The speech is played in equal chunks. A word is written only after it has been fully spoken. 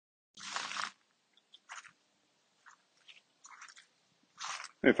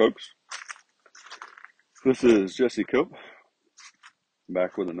Hey folks, this is Jesse Cope,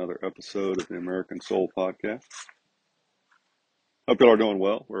 back with another episode of the American Soul Podcast. Hope y'all are doing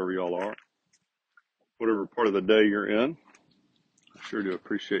well, wherever y'all are. Whatever part of the day you're in, I sure do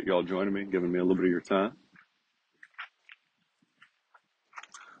appreciate y'all joining me, giving me a little bit of your time.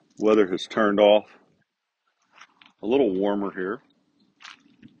 Weather has turned off a little warmer here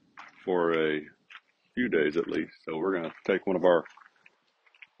for a few days at least, so we're going to take one of our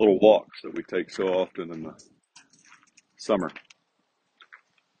little walks that we take so often in the summer.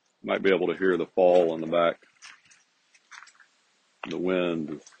 Might be able to hear the fall in the back, the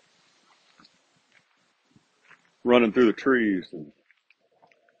wind running through the trees, and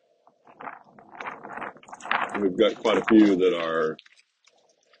we've got quite a few that are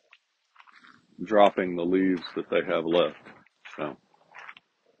dropping the leaves that they have left. So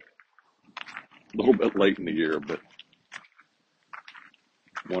a little bit late in the year, but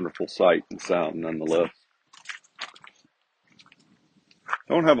wonderful sight and sound nonetheless.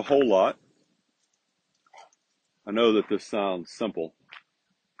 Don't have a whole lot. I know that this sounds simple.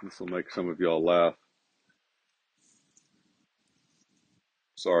 This will make some of y'all laugh.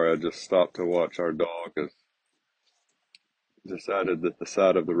 Sorry, I just stopped to watch our dog has decided that the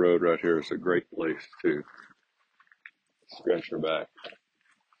side of the road right here is a great place to scratch her back.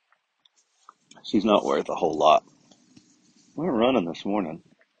 She's not worth a whole lot. We were running this morning.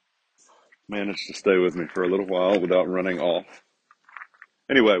 Managed to stay with me for a little while without running off.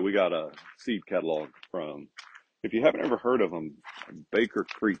 Anyway, we got a seed catalog from, if you haven't ever heard of them, Baker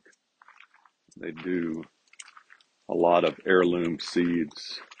Creek. They do a lot of heirloom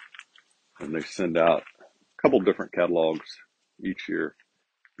seeds, and they send out a couple different catalogs each year.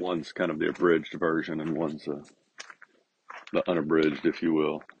 One's kind of the abridged version, and one's the unabridged, if you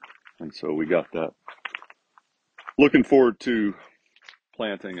will. And so we got that. Looking forward to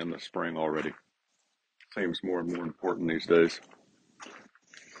planting in the spring already. Seems more and more important these days.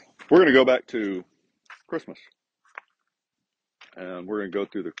 We're going to go back to Christmas. And we're going to go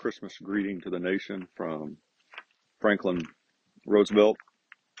through the Christmas greeting to the nation from Franklin Roosevelt.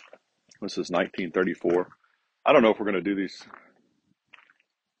 This is 1934. I don't know if we're going to do these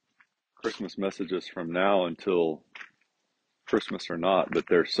Christmas messages from now until Christmas or not, but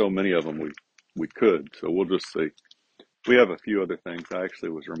there's so many of them we could. So we'll just see. We have a few other things. I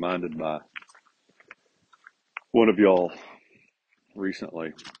actually was reminded by one of y'all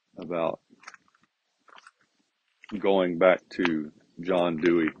recently about going back to John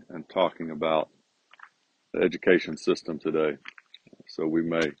Dewey and talking about the education system today. So we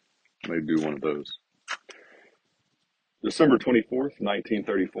may do one of those. December 24th,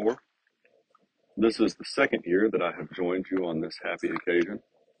 1934. This is the second year that I have joined you on this happy occasion.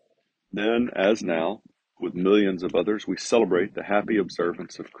 Then, as now, with millions of others, we celebrate the happy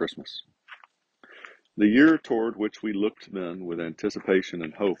observance of Christmas. The year toward which we looked then with anticipation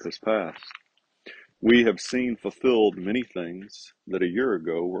and hope has passed. We have seen fulfilled many things that a year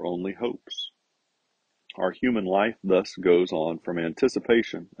ago were only hopes. Our human life thus goes on from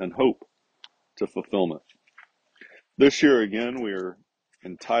anticipation and hope to fulfillment. This year again, we are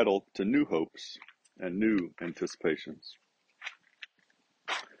entitled to new hopes and new anticipations.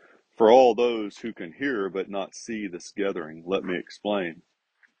 For all those who can hear but not see this gathering, let me explain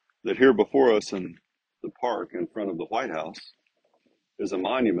that here before us in the park in front of the White House is a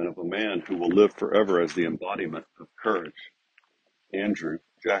monument of a man who will live forever as the embodiment of courage, Andrew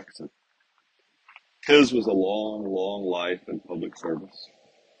Jackson. His was a long, long life in public service,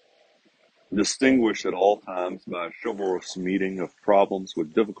 distinguished at all times by a chivalrous meeting of problems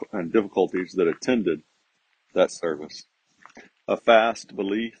with difficulties that attended that service, a fast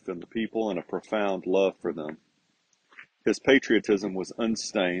belief in the people and a profound love for them. His patriotism was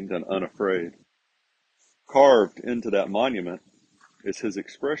unstained and unafraid. Carved into that monument is his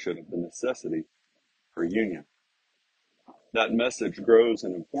expression of the necessity for union. That message grows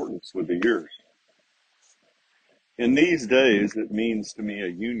in importance with the years. In these days, it means to me a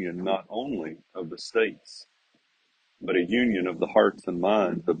union not only of the states, but a union of the hearts and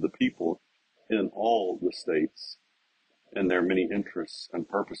minds of the people in all the states and their many interests and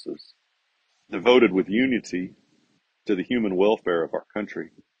purposes, devoted with unity to the human welfare of our country.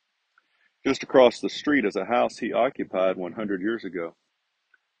 Just across the street is a house he occupied 100 years ago.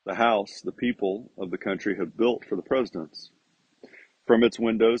 The house the people of the country have built for the presidents. From its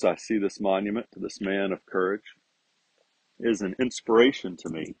windows, I see this monument to this man of courage. It is an inspiration to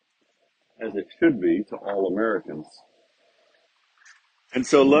me, as it should be to all Americans. And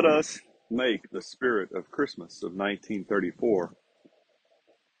so let us make the spirit of Christmas of 1934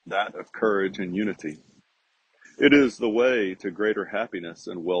 that of courage and unity. It is the way to greater happiness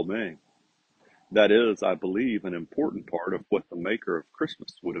and well-being. That is, I believe, an important part of what the maker of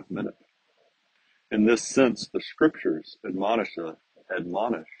Christmas would have meant. In this sense, the scriptures admonish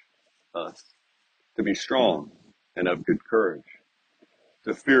us to be strong and of good courage,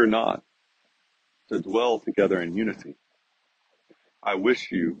 to fear not, to dwell together in unity. I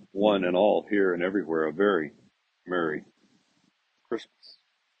wish you, one and all, here and everywhere, a very Merry Christmas.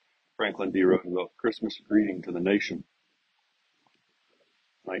 Franklin D. Roosevelt, Christmas Greeting to the Nation,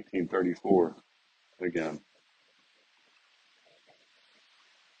 1934. Again,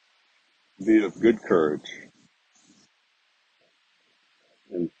 be of good courage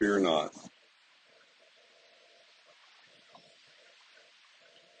and fear not.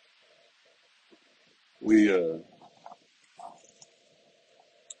 We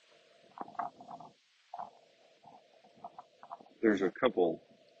There's a couple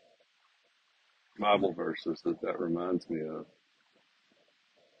Bible verses that reminds me of,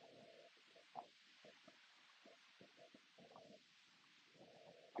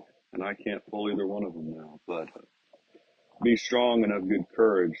 and I can't pull either one of them now. But be strong and of good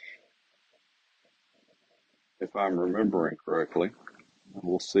courage, if I'm remembering correctly.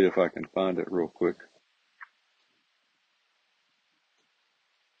 We'll see if I can find it real quick.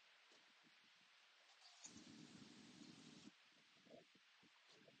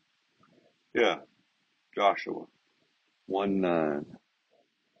 Yeah, Joshua 1:9.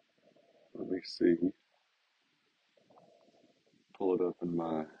 Let me see. Pull it up in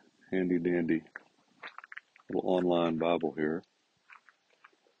my handy dandy little online Bible here.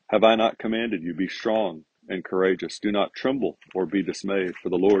 Have I not commanded you, be strong and courageous? Do not tremble or be dismayed, for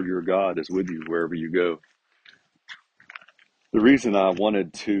the Lord your God is with you wherever you go. The reason I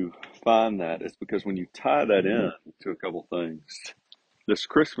wanted to find that is because when you tie that in to a couple things, this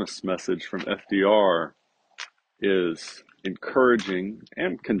Christmas message from FDR is encouraging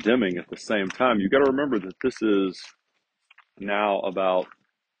and condemning at the same time. You got to remember that this is now about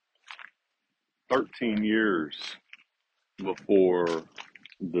 13 years before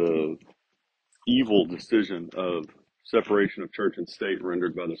the evil decision of separation of church and state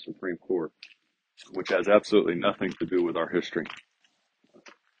rendered by the Supreme Court, which has absolutely nothing to do with our history,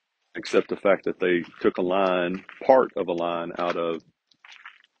 except the fact that they took a line, part of a line, out of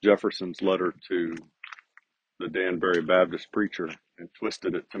Jefferson's letter to the Danbury Baptist preacher and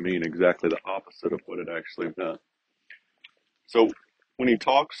twisted it to mean exactly the opposite of what it actually meant. So when he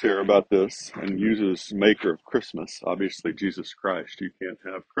talks here about this and uses maker of Christmas, obviously Jesus Christ, you can't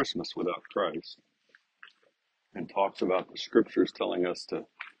have Christmas without Christ, and talks about the scriptures telling us to,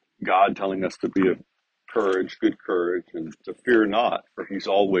 God telling us to be of courage, good courage, and to fear not, for he's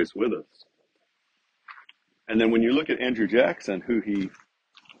always with us. And then when you look at Andrew Jackson, who he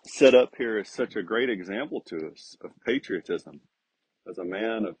set up here as such a great example to us of patriotism, as a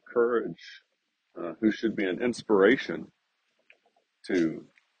man of courage, who should be an inspiration to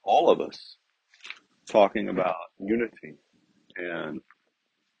all of us, talking about unity. And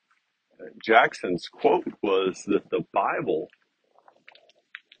Jackson's quote was that the Bible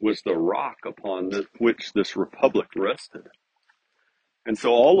was the rock upon which this republic rested. And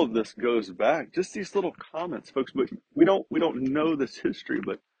so all of this goes back, just these little comments, folks, but we don't know this history,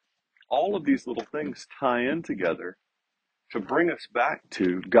 but all of these little things tie in together to bring us back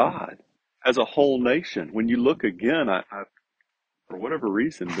to God as a whole nation. When you look again, I for whatever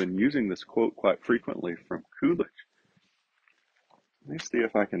reason, been using this quote quite frequently from Coolidge. Let me see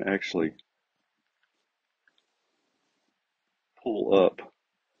if I can actually pull up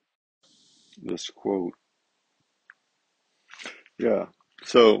this quote. Yeah.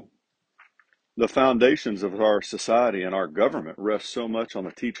 So the foundations of our society and our government rest so much on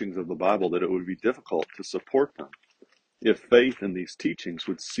the teachings of the Bible that it would be difficult to support them if faith in these teachings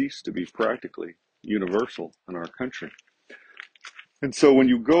would cease to be practically universal in our country. And so when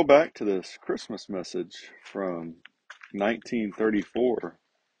you go back to this Christmas message from 1934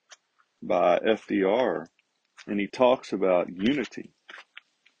 by FDR, and he talks about unity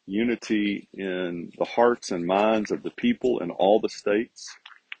in the hearts and minds of the people in all the states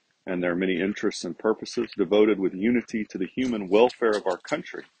and their many interests and purposes, devoted with unity to the human welfare of our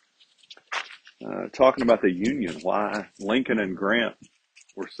country. Talking about the Union, why Lincoln and Grant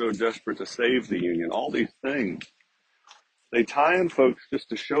were so desperate to save the Union, all these things. They tie in, folks, just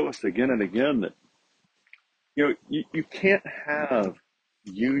to show us again and again that, you can't have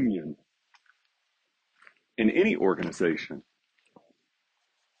union in any organization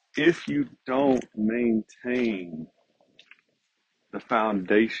if you don't maintain the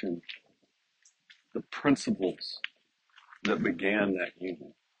foundation, the principles that began that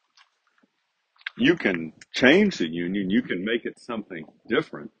union. You can change the union, you can make it something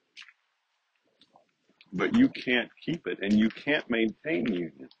different, but you can't keep it and you can't maintain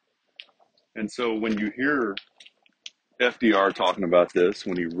union. And so when you hear FDR talking about this,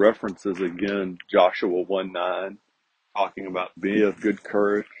 when he references again Joshua 1:9, talking about be of good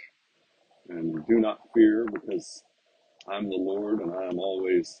courage and do not fear because I'm the Lord and I am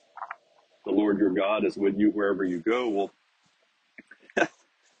always the Lord your God is with you wherever you go. Well,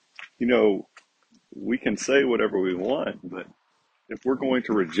 you know, we can say whatever we want, but if we're going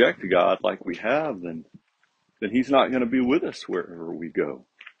to reject God like we have, then he's not going to be with us wherever we go.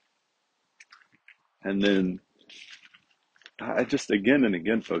 And then I just again and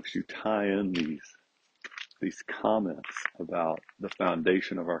again, folks, you tie in these comments about the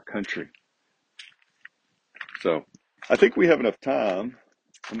foundation of our country. So I think we have enough time.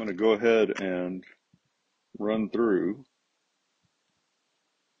 I'm going to go ahead and run through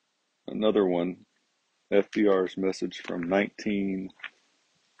another one, FDR's message from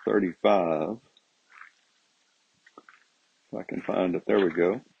 1935. If I can find it. There we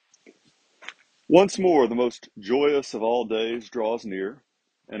go. Once more, the most joyous of all days draws near,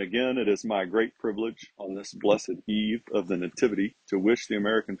 and again it is my great privilege on this blessed eve of the Nativity to wish the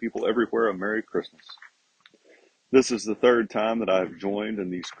American people everywhere a Merry Christmas. This is the third time that I have joined in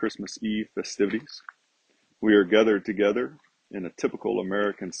these Christmas Eve festivities. We are gathered together in a typical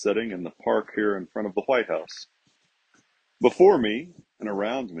American setting in the park here in front of the White House. Before me and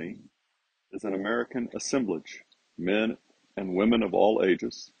around me is an American assemblage, men and women of all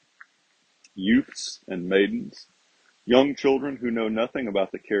ages, youths and maidens, young children who know nothing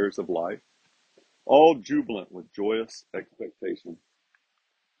about the cares of life, all jubilant with joyous expectation.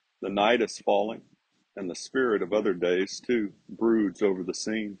 The night is falling, and the spirit of other days, too, broods over the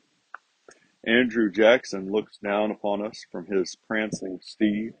scene. Andrew Jackson looks down upon us from his prancing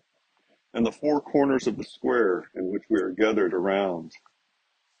steed, and the four corners of the square in which we are gathered around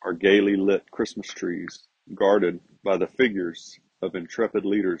are gaily lit Christmas trees, guarded by the figures of intrepid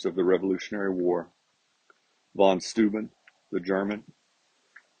leaders of the Revolutionary War. Von Steuben, the German,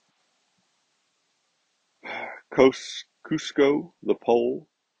 Cusco, the Pole,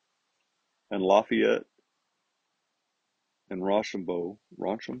 and Lafayette and Rochambeau,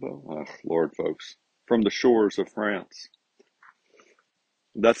 oh, Lord, folks, from the shores of France.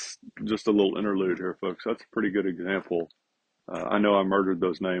 That's just a little interlude here, folks. That's a pretty good example. I know I murdered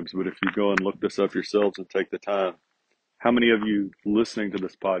those names, but if you go and look this up yourselves and take the time, how many of you listening to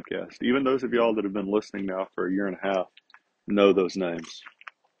this podcast, even those of y'all that have been listening now for a year and a half, know those names?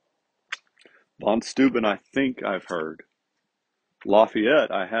 Von Steuben, I think I've heard.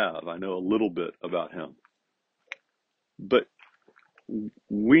 Lafayette, I have. I know a little bit about him. But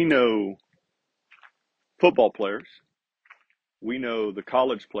we know football players. We know the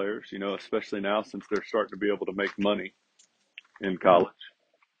college players, especially now since they're starting to be able to make money in college.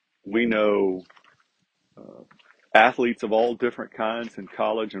 We know athletes of all different kinds in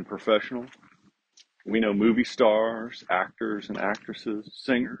college and professional. We know movie stars, actors and actresses,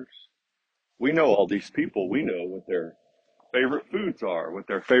 singers. We know all these people. We know what their favorite foods are, what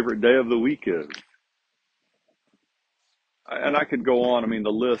their favorite day of the week is. And I could go on. I mean, the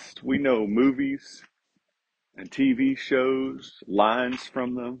list. We know movies and TV shows, lines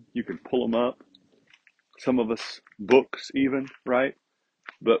from them. You can pull them up. Some of us, books even, right?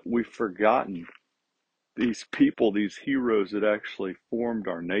 But we've forgotten these people, these heroes that actually formed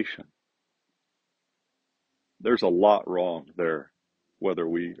our nation. There's a lot wrong there, whether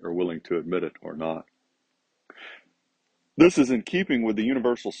we are willing to admit it or not. This is in keeping with the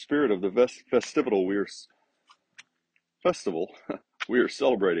universal spirit of the festival we are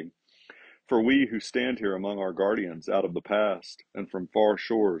celebrating. For we who stand here among our guardians out of the past and from far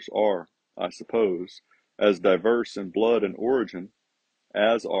shores are, I suppose, as diverse in blood and origin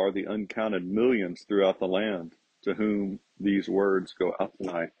as are the uncounted millions throughout the land to whom these words go out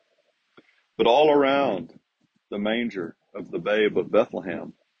tonight. But all around the manger of the babe of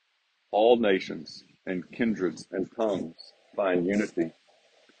Bethlehem, all nations and kindreds and tongues find unity.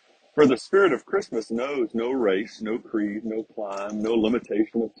 For the spirit of Christmas knows no race, no creed, no clime, no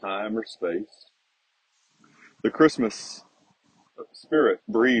limitation of time or space. The Christmas spirit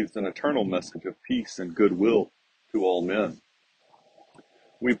breathes an eternal message of peace and goodwill to all men.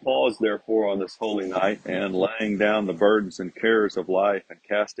 We pause, therefore, on this holy night and, laying down the burdens and cares of life and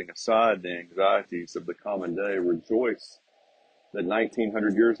casting aside the anxieties of the common day, rejoice that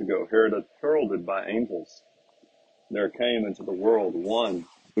 1900 years ago, heralded by angels, there came into the world one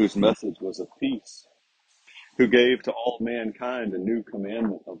whose message was of peace, who gave to all mankind a new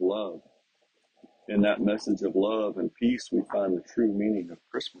commandment of love. In that message of love and peace, we find the true meaning of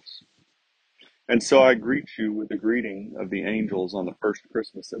Christmas. And so I greet you with the greeting of the angels on the first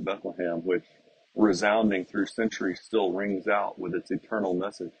Christmas at Bethlehem, which, resounding through centuries, still rings out with its eternal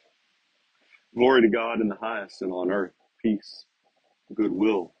message. Glory to God in the highest, and on earth, peace,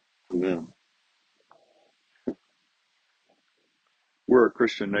 goodwill to men. We're a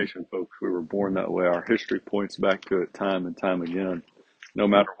Christian nation, folks. We were born that way. Our history points back to it time and time again. No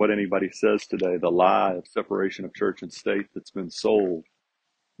matter what anybody says today, the lie of separation of church and state that's been sold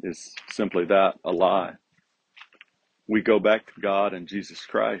is simply that, a lie. We go back to God and Jesus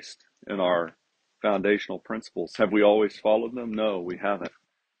Christ and our foundational principles. Have we always followed them? No, we haven't.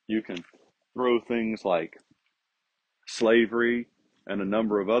 You can throw things like slavery and a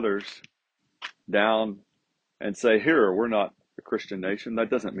number of others down and say, here, we're not a Christian nation. That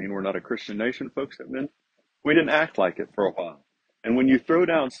doesn't mean we're not a Christian nation, folks. It meant we didn't act like it for a while. And when you throw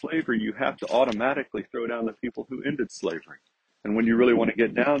down slavery, you have to automatically throw down the people who ended slavery. And when you really want to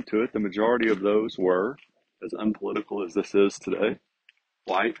get down to it, the majority of those were, as unpolitical as this is today,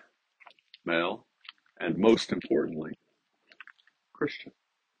 white, male, and most importantly, Christian,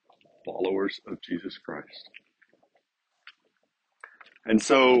 followers of Jesus Christ. And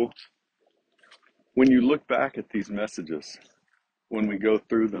so when you look back at these messages, when we go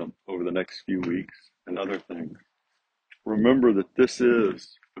through them over the next few weeks and other things, remember that this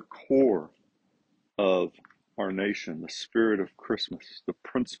is the core of our nation, the spirit of Christmas, the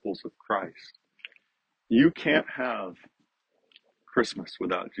principles of Christ. You can't have Christmas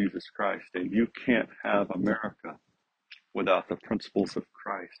without Jesus Christ, and you can't have America without the principles of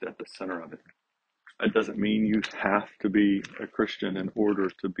Christ at the center of it. That doesn't mean you have to be a Christian in order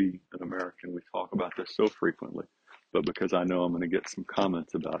to be an American. We talk about this so frequently, but because I know I'm going to get some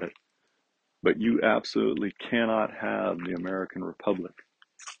comments about it. But you absolutely cannot have the American Republic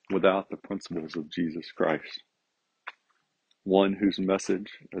without the principles of Jesus Christ. One whose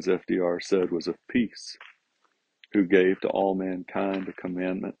message, as FDR said, was of peace, who gave to all mankind the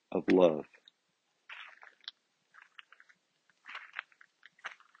commandment of love.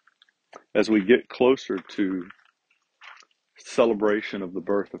 As we get closer to celebration of the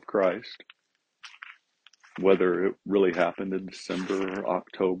birth of Christ, whether it really happened in December or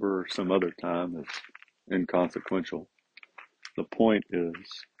October or some other time is inconsequential. The point is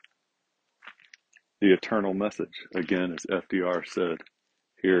the eternal message, again, as FDR said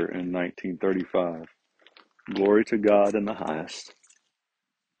here in 1935. Glory to God in the highest,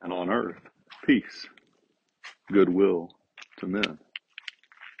 and on earth, peace, goodwill to men.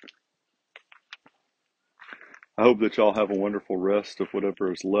 I hope that y'all have a wonderful rest of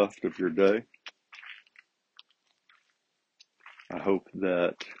whatever is left of your day. I hope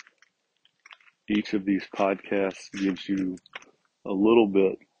that each of these podcasts gives you a little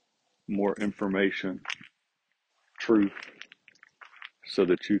bit more information, truth, so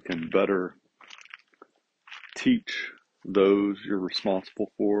that you can better teach those you're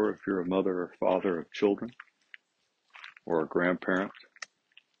responsible for, if you're a mother or father of children or a grandparent,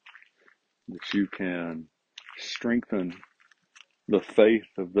 that you can strengthen the faith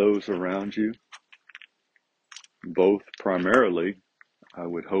of those around you, both primarily, I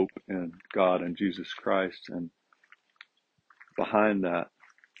would hope, in God and Jesus Christ, and behind that,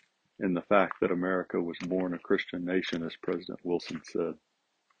 in the fact that America was born a Christian nation, as President Wilson said.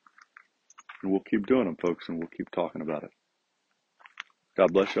 And we'll keep doing them, folks, and we'll keep talking about it.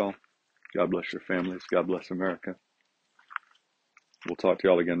 God bless y'all. God bless your families. God bless America. We'll talk to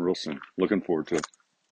y'all again real soon. Looking forward to it.